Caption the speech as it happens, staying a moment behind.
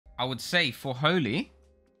I would say for Holy,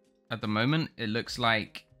 at the moment, it looks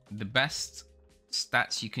like the best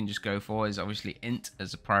stats you can just go for is obviously int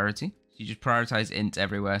as a priority. So you just prioritize int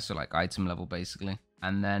everywhere, so like item level basically.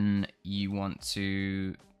 And then you want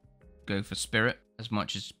to go for spirit as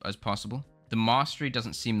much as possible. The mastery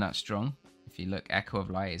doesn't seem that strong. If you look, Echo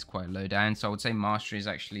of Light is quite low down, so I would say mastery is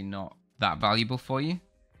actually not that valuable for you.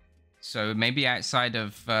 So maybe outside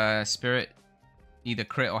of spirit, either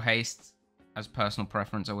crit or haste as personal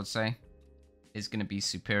preference, I would say, is going to be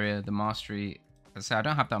superior. The mastery, as I say, I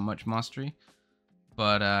don't have that much mastery,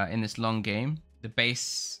 but in this long game, the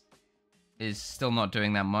base is still not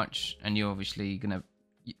doing that much, and you're obviously going to,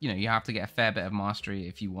 you have to get a fair bit of mastery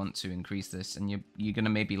if you want to increase this, and you're going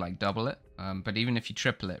to maybe like double it. But even if you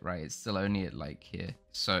triple it, right, it's still only at like here.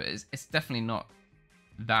 So it's definitely not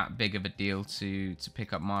that big of a deal to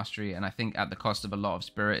pick up mastery, and I think at the cost of a lot of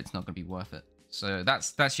spirit, it's not going to be worth it. So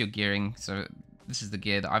that's your gearing. So this is the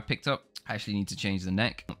gear that I picked up. I actually need to change the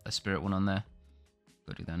neck, a spirit one on there.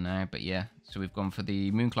 Go do that now. But yeah, so we've gone for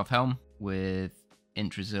the Mooncloth helm with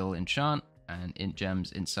int Resil enchant and int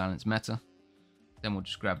gems, int silence meta. Then we'll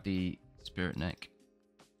just grab the spirit neck.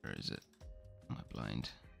 Where is it? Am I blind?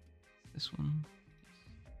 This one.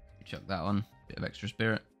 We chuck that on. Bit of extra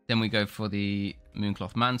spirit. Then we go for the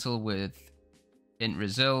Mooncloth mantle with int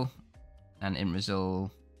Resil and int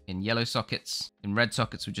Resil in yellow sockets. In red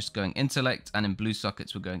sockets, we're just going intellect, and in blue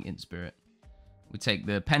sockets, we're going int spirit. We take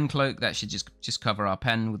the pen cloak. That should just cover our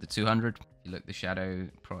pen with the 200. If you look, the shadow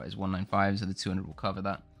pro is 195, so the 200 will cover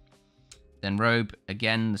that. Then robe,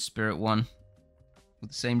 again, the spirit one with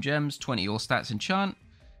the same gems, 20 all stats enchant,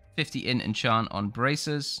 50 int enchant on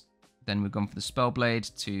bracers. Then we've gone for the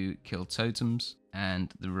spellblade to kill totems,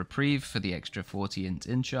 and the reprieve for the extra 40 int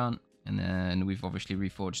enchant. And then we've obviously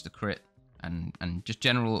reforged the crit and just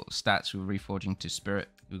general stats we're reforging to spirit.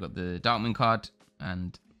 We've got the Darkmoon card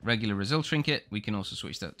and regular Resil trinket. We can also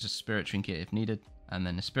switch that to spirit trinket if needed. And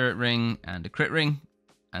then a spirit ring and a crit ring.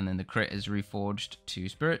 And then the crit is reforged to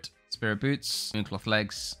spirit. Spirit boots, Mooncloth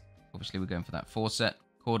legs. Obviously we're going for that 4 set.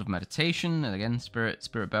 Cord of meditation, and again spirit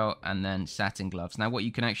belt, and then satin gloves. Now what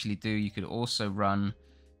you can actually do, you could also run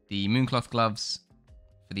the Mooncloth gloves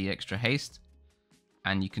for the extra haste.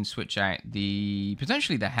 And you can switch out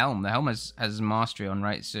potentially the helm. The helm has mastery on,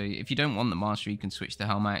 right? So if you don't want the mastery, you can switch the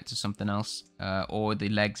helm out to something else. Or the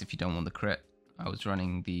legs if you don't want the crit. I was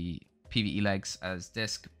running the PvE legs as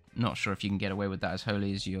disc. Not sure if you can get away with that as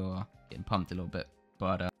Holy, as you're getting pumped a little bit.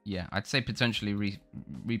 But yeah, I'd say potentially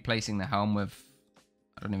replacing the helm with,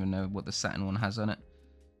 I don't even know what the satin one has on it.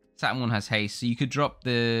 Satin one has haste, so you could drop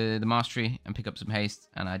the mastery and pick up some haste,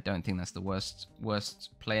 and I don't think that's the worst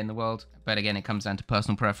play in the world. But again, it comes down to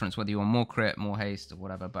personal preference, whether you want more crit, more haste, or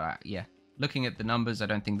whatever. But yeah, looking at the numbers, I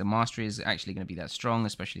don't think the mastery is actually going to be that strong,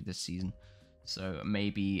 especially this season. So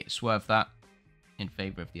maybe swerve that in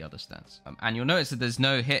favor of the other stats. And you'll notice that there's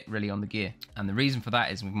no hit really on the gear. And the reason for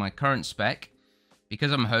that is with my current spec,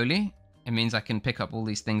 because I'm Holy, it means I can pick up all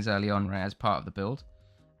these things early on, right, as part of the build.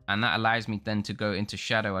 And that allows me then to go into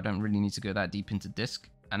Shadow. I don't really need to go that deep into Disc.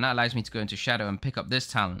 And that allows me to go into Shadow and pick up this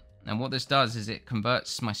talent. And what this does is it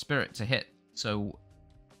converts my spirit to hit. So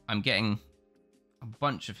I'm getting a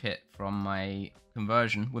bunch of hit from my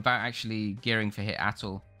conversion without actually gearing for hit at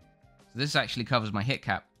all. So this actually covers my hit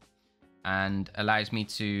cap and allows me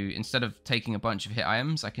to, instead of taking a bunch of hit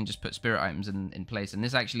items, I can just put spirit items in place. And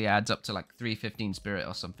this actually adds up to like 315 spirit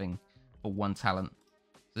or something for one talent.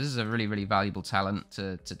 So this is a really, really valuable talent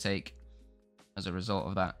to take as a result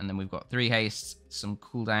of that. And then we've got 3 haste, some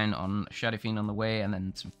cooldown on Shadow Fiend on the way, and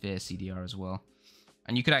then some Fear CDR as well.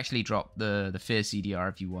 And you could actually drop the Fear CDR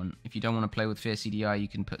if you want. If you don't want to play with Fear CDR, you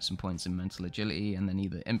can put some points in Mental Agility and then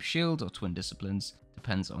either Imp Shield or Twin Disciplines.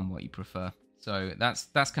 Depends on what you prefer. So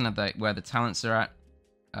that's kind of where the talents are at.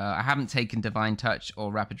 I haven't taken Divine Touch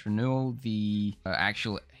or Rapid Renewal. The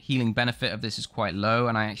actual healing benefit of this is quite low,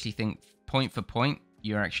 and I actually think point for point,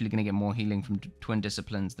 you're actually going to get more healing from Twin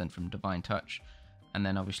Disciplines than from Divine Touch. And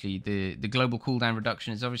then obviously the global cooldown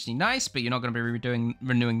reduction is obviously nice, but you're not going to be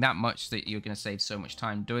renewing that much that you're going to save so much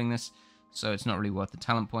time doing this. So it's not really worth the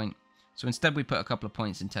talent point. So instead we put a couple of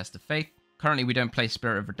points in Test of Faith. Currently we don't play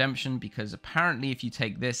Spirit of Redemption because apparently if you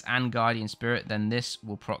take this and Guardian Spirit, then this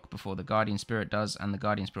will proc before the Guardian Spirit does, and the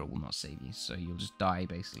Guardian Spirit will not save you. So you'll just die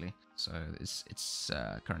basically. So it's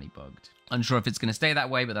currently bugged. Unsure if it's going to stay that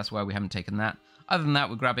way, but that's why we haven't taken that. Other than that,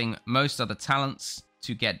 we're grabbing most other talents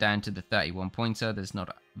to get down to the 31 pointer. There's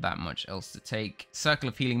not that much else to take. Circle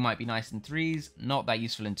of Healing might be nice in 3s, not that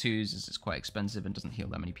useful in 2s as it's quite expensive and doesn't heal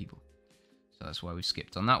that many people. So that's why we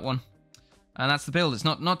skipped on that one. And that's the build. It's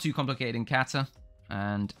not too complicated in Cata.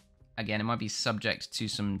 And again, it might be subject to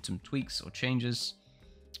some tweaks or changes.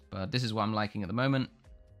 But this is what I'm liking at the moment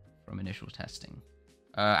from initial testing.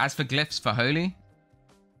 As for glyphs for Holy,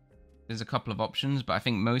 there's a couple of options, but I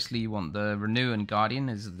think mostly you want the Renew and Guardian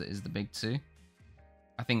is the big two.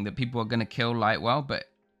 I think that people are going to kill Lightwell, but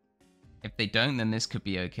if they don't, then this could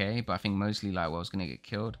be okay. But I think mostly Lightwell is going to get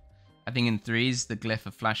killed. I think in threes, the glyph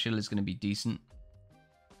of Flash Hill is going to be decent.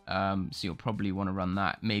 So you'll probably want to run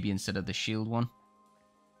that maybe instead of the shield one.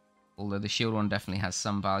 Although the shield one definitely has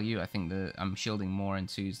some value. I think that I'm shielding more in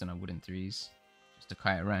twos than I would in threes, just to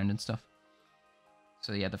kite around and stuff.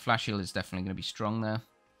 So yeah, the Flash Hill is definitely going to be strong there.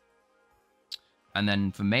 And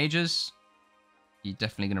then for mages, you're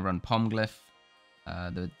definitely going to run Palm Glyph.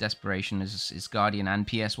 The Desperation is Guardian and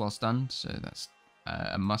PS while stunned, so that's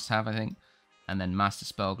a must-have, I think. And then Master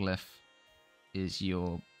Spell Glyph is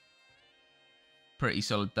your pretty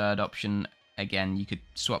solid third option. Again, you could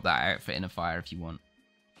swap that out for Inner Fire if you want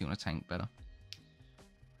to tank better.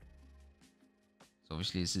 So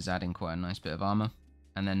obviously this is adding quite a nice bit of armor.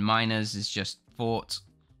 And then Miners is just Fort,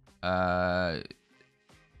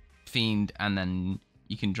 Fiend, and then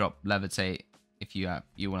you can drop Levitate if you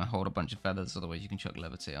want to hold a bunch of feathers. Otherwise you can chuck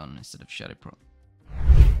Levitate on instead of Shadow Prot.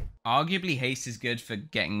 Arguably Haste is good for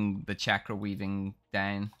getting the chakra weaving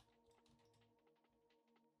down.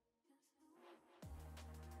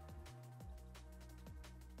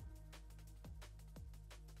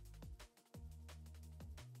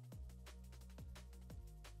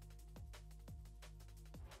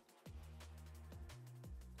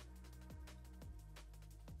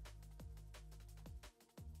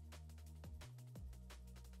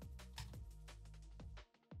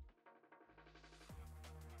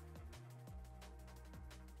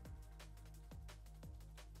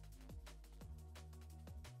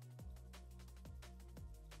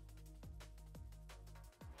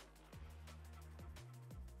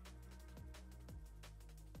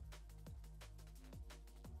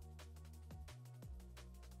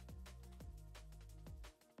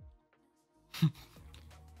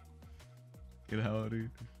 Good hell, dude.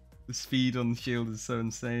 The speed on the shield is so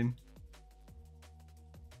insane.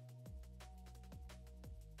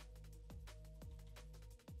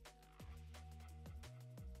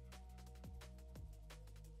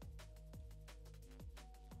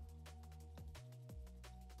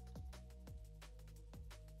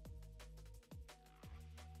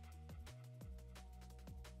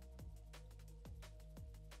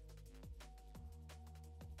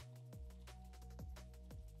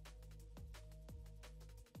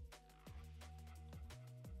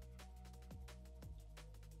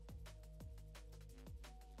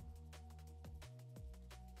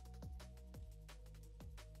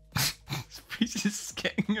 He's just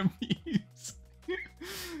getting amused.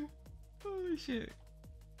 Holy shit.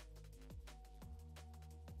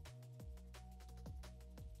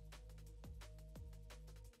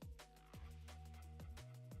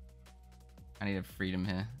 I need a freedom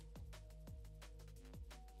here.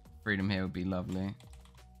 Freedom here would be lovely.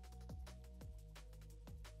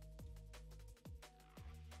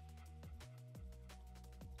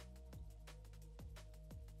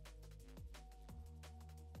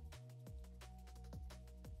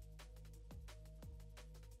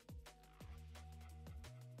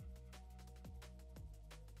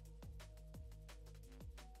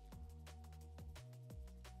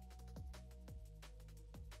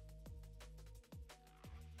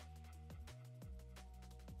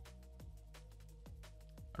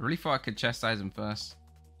 I really thought I could chastise him first.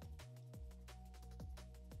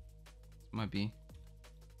 This might be.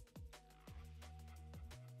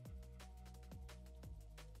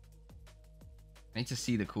 I need to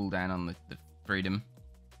see the cooldown on the freedom.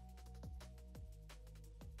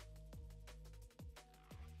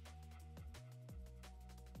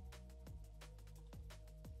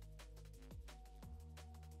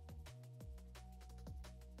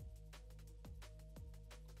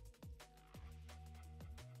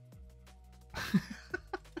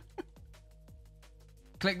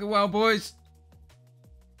 Click the well, boys.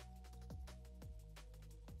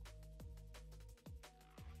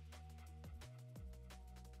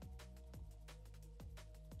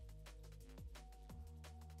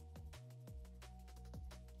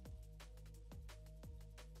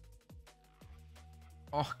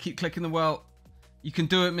 Oh, keep clicking the well. You can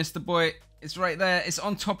do it, Mr. Boy. It's right there. It's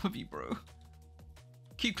on top of you, bro.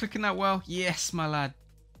 Keep clicking that well. Yes, my lad.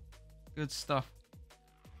 Good stuff.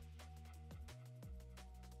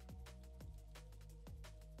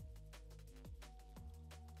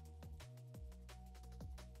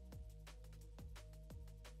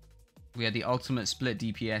 We are the ultimate split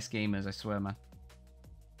DPS gamers, I swear, man.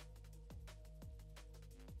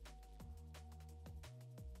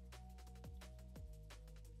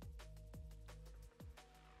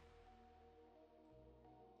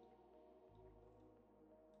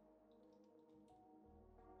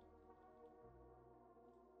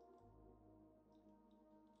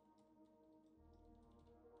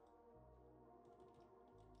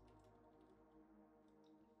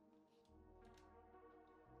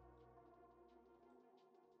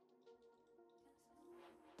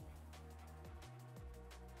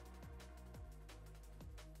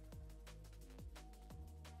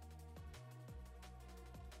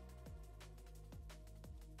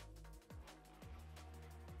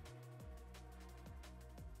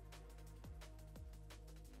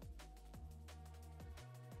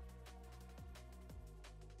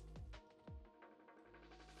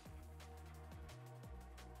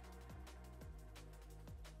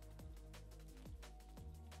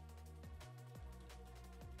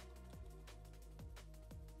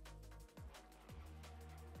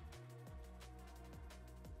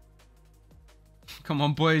 Come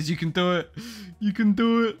on, boys. You can do it. You can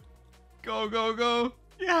do it. Go, go, go.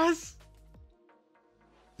 Yes.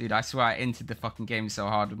 Dude, I swear I entered the fucking game so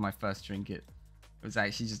hard with my first trinket. It was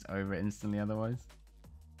actually just over instantly otherwise.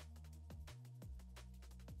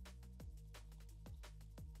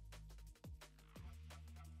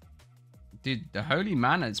 Dude, the Holy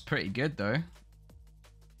Mana is pretty good though.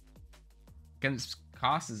 Against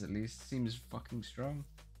casters at least, seems fucking strong.